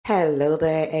Hello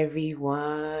there,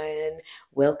 everyone.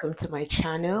 Welcome to my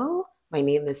channel. My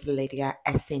name is Lydia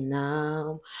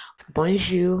Essenam.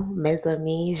 Bonjour, mes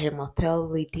amis. Je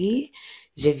m'appelle Lydie.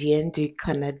 Je viens du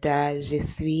Canada. Je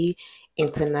suis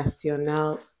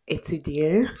international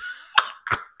étudiant.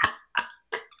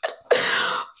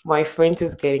 My French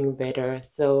is getting better.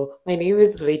 So, my name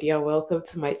is Lydia. Welcome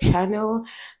to my channel.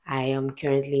 I am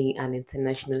currently an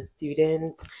international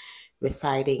student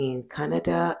residing in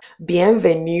Canada.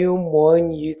 Bienvenue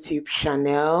mon YouTube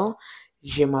channel.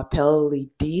 Je m'appelle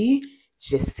Lydie.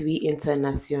 Je suis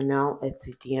international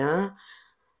étudiant.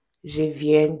 Je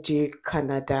viens du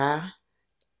Canada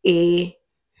et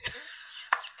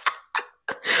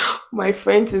my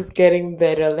French is getting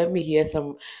better. Let me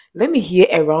hear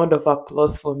a round of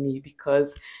applause for me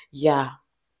because yeah,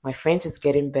 my French is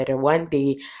getting better. One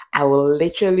day I will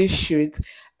literally shoot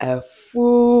a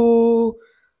full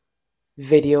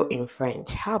video in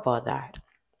French. How about that?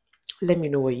 Let me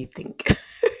know what you think.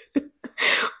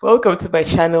 Welcome to my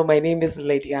channel. My name is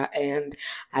Lydia and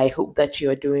I hope that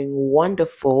you're doing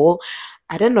wonderful.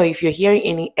 I don't know if you're hearing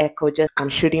any echo, just I'm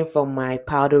shooting from my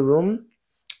powder room.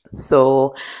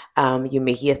 So you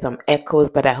may hear some echoes,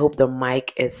 but I hope the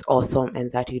mic is awesome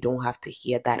and that you don't have to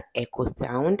hear that echo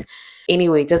sound.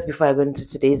 Anyway, just before I go into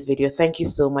today's video, thank you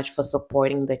so much for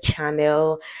supporting the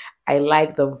channel. I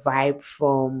like the vibe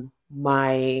from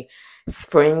my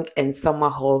spring and summer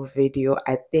haul video.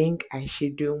 I think I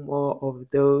should do more of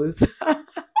those.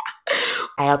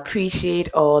 I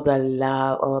appreciate all the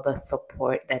love, all the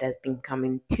support that has been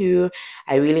coming through.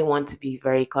 I really want to be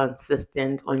very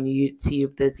consistent on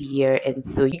YouTube this year, and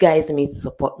so you guys need to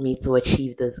support me to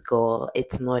achieve this goal.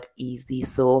 It's not easy,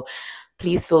 so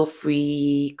please feel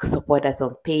free to support us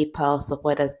on PayPal,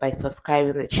 support us by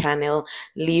subscribing to the channel,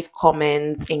 leave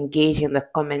comments, engage in the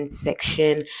comment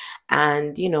section,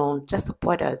 and just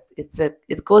support us.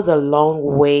 It goes a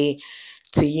long way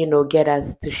to get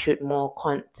us to shoot more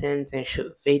content and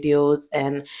shoot videos.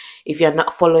 And if you're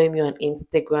not following me on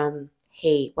Instagram,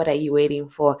 hey, what are you waiting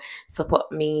for?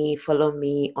 Support me, follow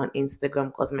me on Instagram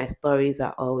because my stories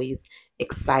are always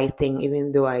exciting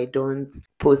even though I don't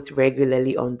post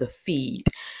regularly on the feed.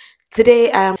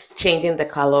 Today I'm changing the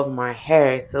color of my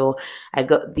hair, so I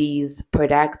got these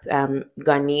products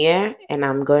Garnier, and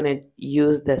I'm gonna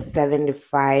use the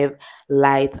 75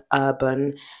 Light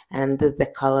Auburn, and this is the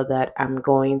color that I'm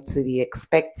going to be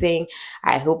expecting.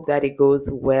 I hope that it goes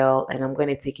well, and I'm going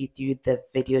to take you through the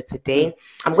video today.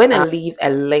 I'm going to leave a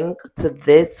link to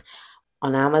this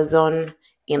on Amazon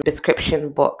in the description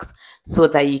box so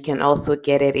that you can also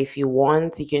get it if you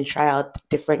want. You can try out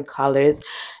different colors.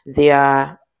 There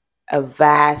are a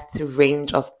vast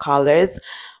range of colors,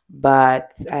 but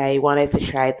I wanted to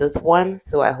try this one,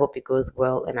 so I hope it goes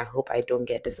well and I hope I don't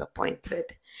get disappointed.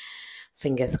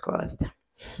 Fingers crossed.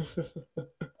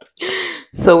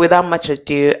 So without much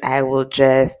ado, I will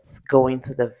just go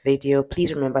into the video.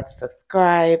 Please remember to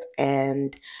subscribe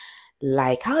and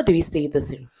like. How do we say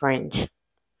this in French?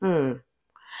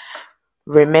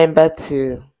 Remember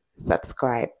to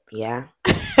subscribe, yeah.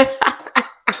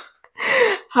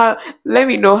 Let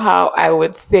me know how I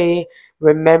would say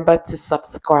remember to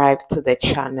subscribe to the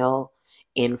channel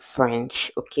in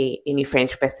French. Okay, any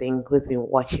French person who's been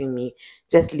watching me,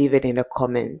 just leave it in the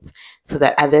comments so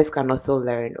that others can also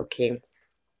learn. Okay.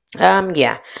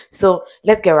 Yeah, so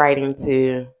let's get right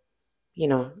into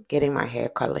getting my hair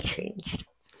color changed.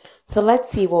 So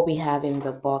let's see what we have in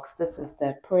the box. This is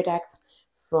the product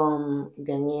from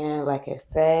Garnier. Like I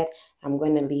said, I'm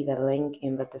going to leave a link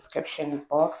in the description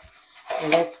box.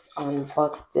 Let's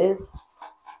unbox this.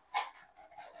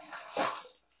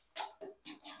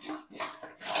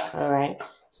 All right,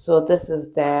 so this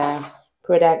is the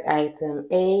product item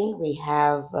A. We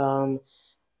have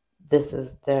this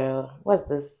is the, what's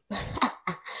this?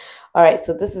 All right,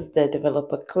 so this is the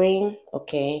developer cream.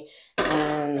 Okay,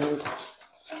 and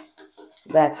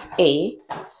that's A,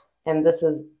 and this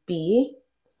is B.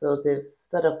 So they've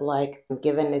sort of like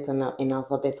given it in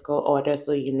alphabetical order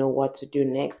so you know what to do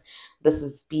next. This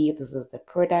is B, this is the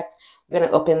product. We're going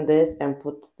to open this and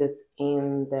put this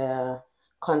in the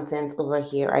content over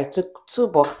here. I took 2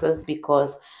 boxes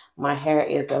because my hair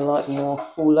is a lot more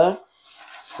fuller.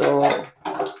 So,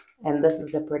 and this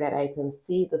is the product item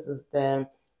C. This is the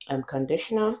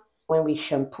conditioner. When we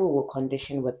shampoo, we'll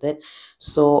condition with it.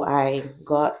 So I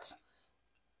got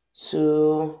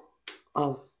 2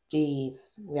 of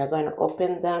these. We are going to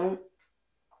open them.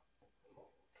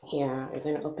 Yeah, we're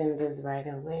going to open this right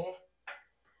away.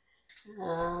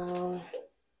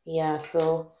 Yeah,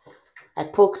 so I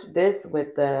poked this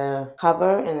with the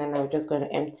cover and then I'm just going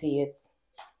to empty it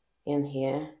in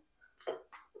here.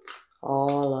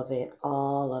 All of it,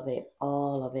 all of it,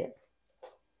 all of it.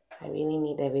 I really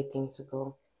need everything to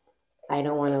go. I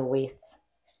don't want to waste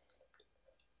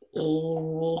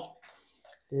any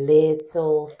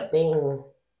little thing.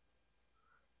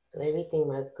 So everything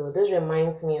must go. This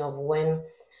reminds me of when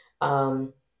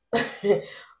um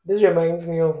this reminds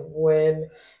me of when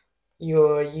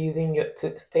you're using your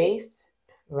toothpaste,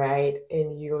 right?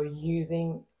 And you're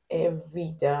using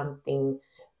every damn thing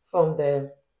from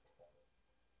the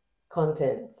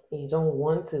content. You don't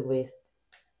want to waste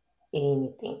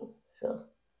anything. So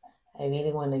I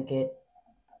really want to get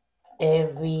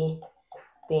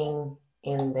everything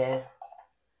in there.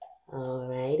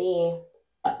 Alrighty.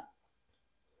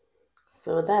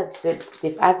 So that's it.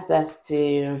 They've asked us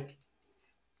to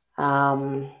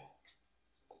um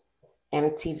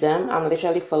empty them. I'm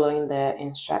literally following the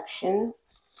instructions.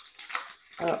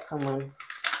 Oh, come on.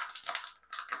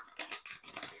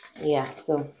 Yeah,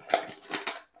 so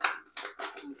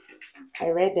I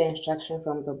read the instruction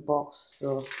from the box,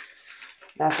 so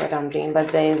that's what I'm doing. But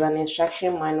there is an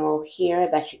instruction manual here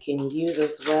that you can use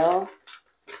as well.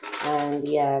 And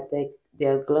yeah,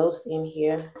 there are gloves in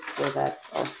here, so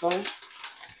that's awesome.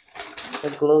 The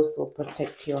gloves will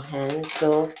protect your hands.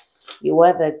 So you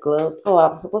wear the gloves. Oh,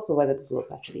 I'm supposed to wear the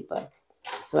gloves actually, but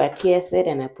so I pierce it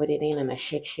and I put it in and I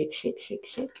shake, shake, shake, shake,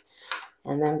 shake.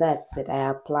 And then that's it. I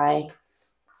apply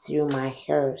to my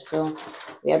hair. So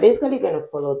we are basically going to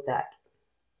follow that.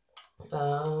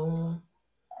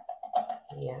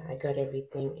 Yeah, I got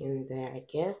everything in there, I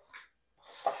guess.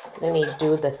 Let me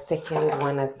do the second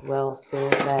one as well so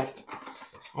that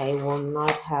I will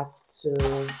not have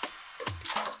to.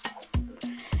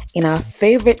 In our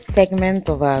favorite segment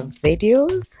of our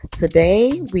videos,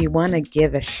 today we want to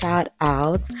give a shout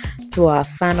out to our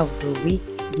fan of the week,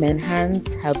 Menhans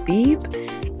Habib,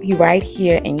 right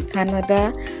here in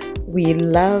Canada. We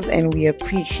love and we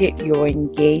appreciate your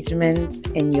engagement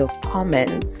and your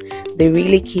comments. They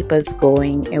really keep us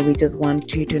going, and we just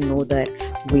want you to know that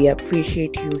we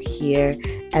appreciate you here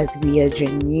as we are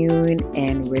genuine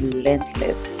and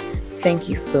relentless. Thank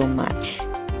you so much.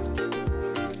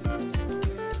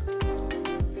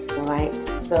 Alright,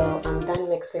 so I'm done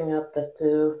mixing up the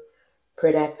two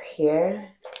products here,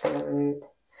 and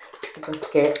I got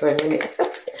scared for a minute.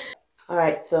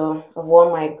 Alright, so I've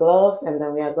worn my gloves, and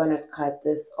then we are going to cut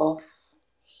this off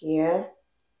here.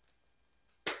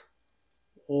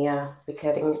 Yeah, we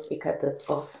cut this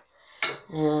off,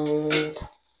 and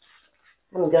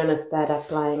I'm gonna start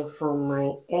applying from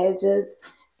my edges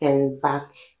and back,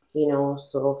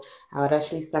 so I would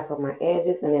actually start from my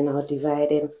edges and then I'll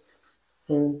divide it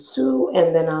in two,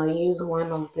 and then I'll use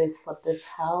one of this for this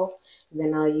half, and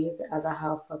then I'll use the other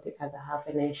half for the other half,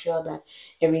 and ensure that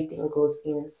everything goes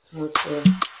in smoothly.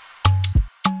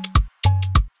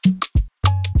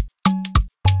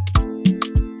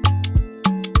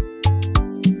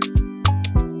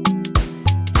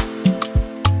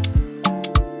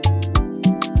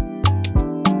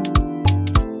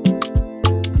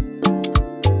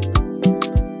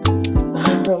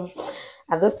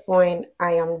 At this point,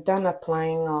 I am done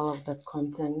applying all of the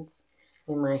contents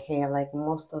in my hair, like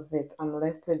most of it. I'm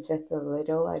left with just a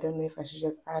little. I don't know if I should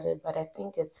just add it, but I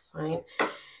think it's fine.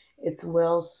 It's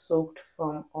well soaked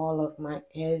from all of my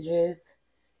edges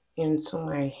into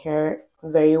my hair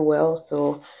very well.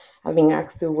 So I've been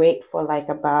asked to wait for like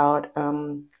about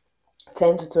 10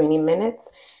 to 20 minutes,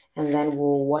 and then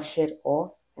we'll wash it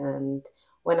off. And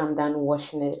when I'm done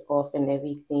washing it off and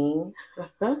everything,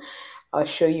 I'll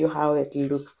show you how it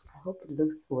looks. I hope it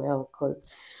looks well, because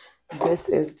this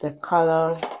is the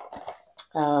color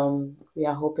we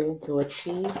are hoping to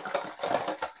achieve,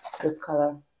 this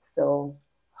color. So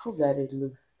I hope that it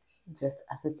looks just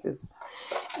as it is.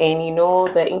 And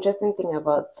the interesting thing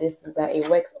about this is that it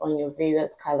works on your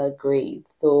various color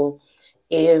grades. So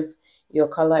if your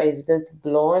color is this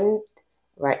blonde,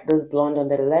 right, this blonde on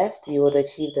the left, you would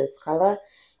achieve this color.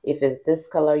 If it's this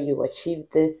color, you achieve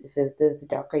this. If it's this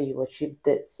darker, you achieve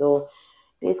this. So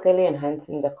basically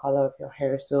enhancing the color of your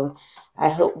hair. So I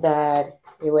hope that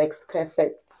it works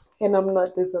perfect and I'm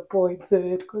not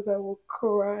disappointed, because I will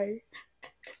cry.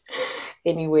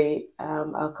 Anyway,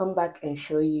 I'll come back and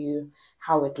show you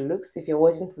how it looks. If you're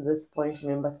watching to this point,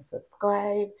 remember to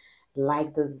subscribe,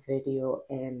 like this video,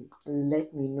 and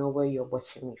let me know where you're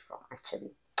watching me from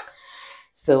actually.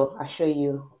 So I'll show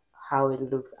you how it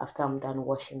looks after I'm done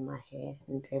washing my hair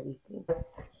and everything.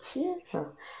 Cheers.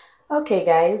 Okay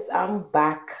guys, I'm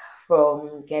back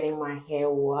from getting my hair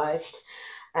washed,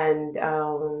 and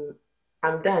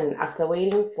I'm done after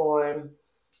waiting for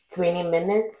 20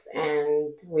 minutes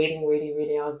and waiting.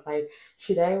 I was like,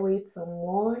 should I wait some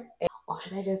more? or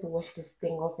should I just wash this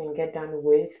thing off and get done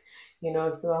with? You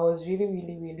know, so I was really,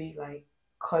 really, really like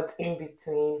caught in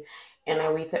between, and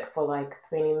I waited for like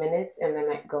 20 minutes, and then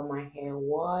I got my hair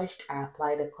washed. I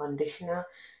applied the conditioner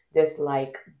just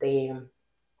like they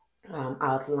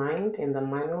outlined in the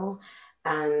manual,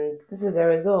 and this is the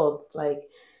result. Like,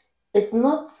 it's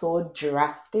not so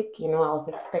drastic, you know. I was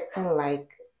expecting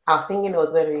like, I was thinking it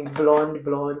was going to be blonde,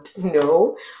 blonde.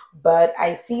 No, but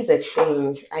I see the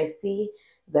change. I see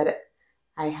that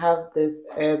I have this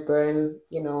urban,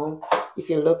 you know, if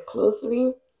you look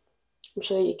closely, I'm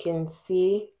sure you can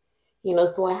see, you know,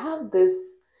 so I have this,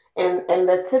 and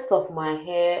the tips of my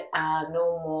hair are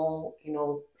no more, you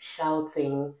know,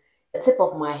 shouting. The tip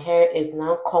of my hair is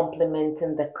now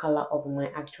complementing the color of my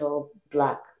actual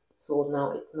black. So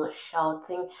now it's not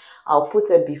shouting. I'll put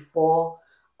a before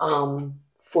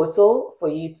photo for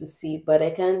you to see, but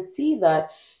I can see that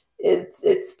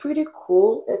it's pretty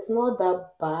cool. It's not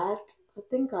that bad. I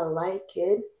think I like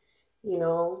it, you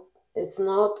know. It's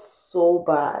not so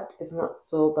bad. It's not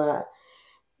so bad.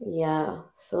 Yeah,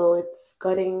 so it's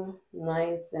getting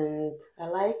nice and I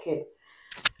like it.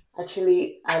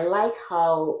 Actually, I like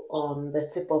how the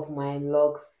tip of my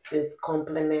locks is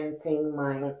complementing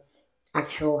my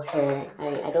actual hair.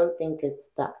 I don't think it's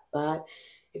that bad.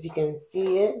 If you can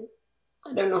see it,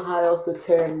 I don't know how else to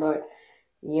turn, but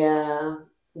yeah.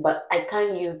 But I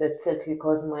can't use the tip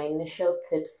because my initial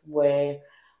tips were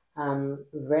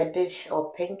reddish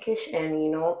or pinkish, and you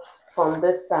know, from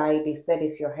this side they said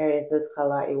if your hair is this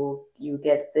color, it will, you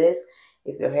get this.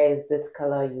 If your hair is this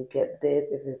color, you get this.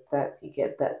 If it's that, you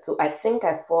get that. So I think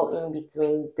I fall in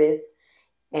between this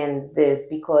and this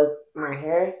because my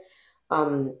hair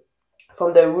um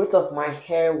from the root of my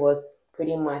hair was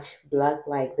pretty much black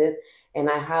like this, and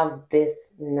I have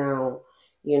this now,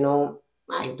 you know.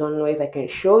 I don't know if I can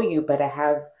show you, but I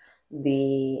have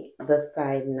the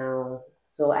side now.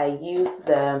 So I used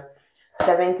the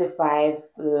 75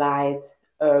 Light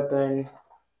Urban,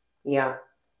 yeah,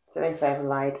 75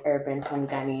 Light Urban from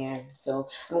Garnier. So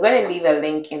I'm going to leave a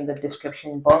link in the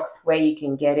description box where you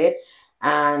can get it,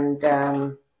 and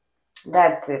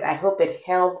that's it. I hope it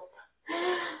helps.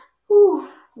 Ooh,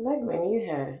 I like my new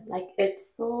hair. Like,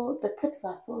 it's so, the tips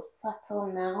are so subtle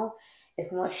now.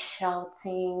 It's not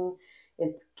shouting.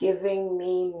 It's giving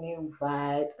me new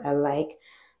vibes. I like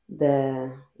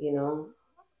the, you know,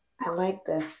 I like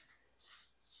the,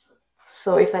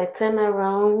 so if I turn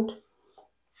around,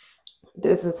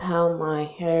 this is how my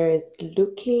hair is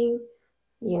looking,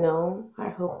 you know. I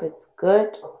hope it's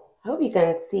good. I hope you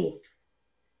can see.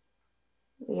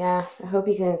 Yeah, I hope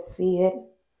you can see it.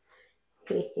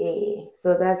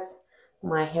 So that's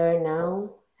my hair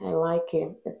now. I like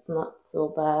it. It's not so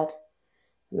bad.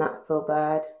 Not so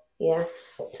bad. Yeah.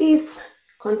 Please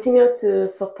continue to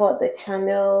support the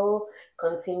channel.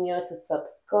 Continue to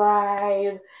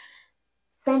subscribe.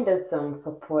 Send us some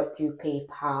support through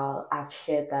PayPal. I've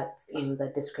shared that in the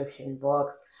description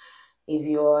box. If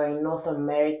you're in North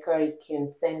America, you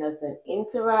can send us an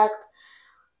Interac.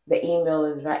 The email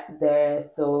is right there.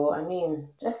 So, I mean,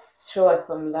 just show us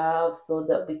some love so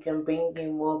that we can bring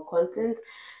you more content.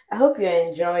 I hope you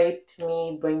enjoyed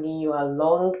me bringing you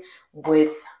along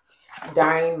with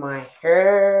dyeing my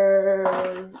hair.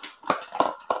 I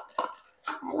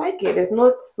like it. It's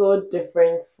not so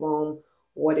different from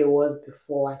what it was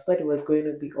before. I thought it was going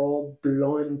to be all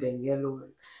blonde and yellow.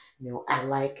 You know, I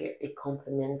like it. It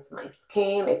complements my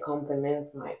skin. It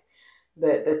complements my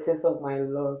the tips of my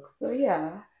look. So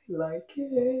yeah, I like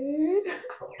it.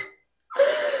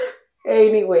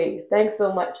 Anyway, thanks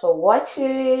so much for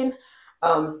watching.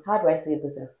 How do I say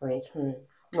this in French?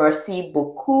 Merci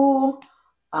beaucoup.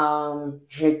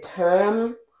 Je t'aime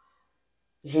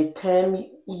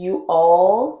you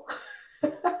all.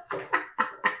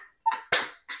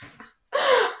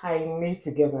 I need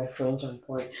to get my French on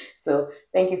point. So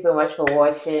thank you so much for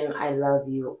watching. I love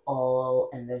you all,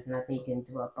 and there's nothing you can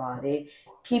do about it.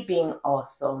 Keep being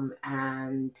awesome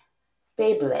and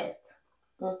stay blessed.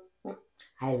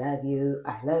 I love you.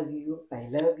 I love you. I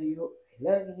love you. I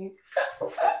love you.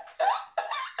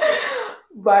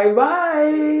 Bye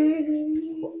bye.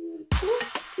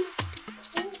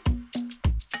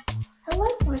 I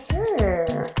like my hair.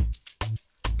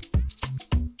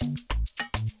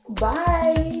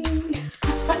 Bye.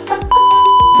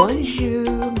 Bonjour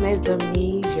mes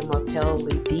amis, je m'appelle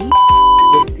Lydie.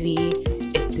 Je suis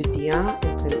étudiant,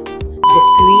 je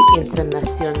suis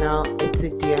international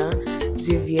étudiant.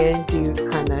 Je viens du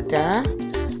Canada.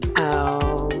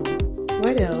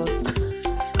 What else?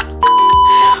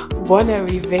 Bonne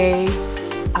arrivée.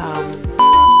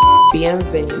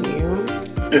 Bienvenue.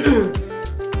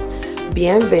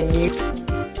 Bienvenue.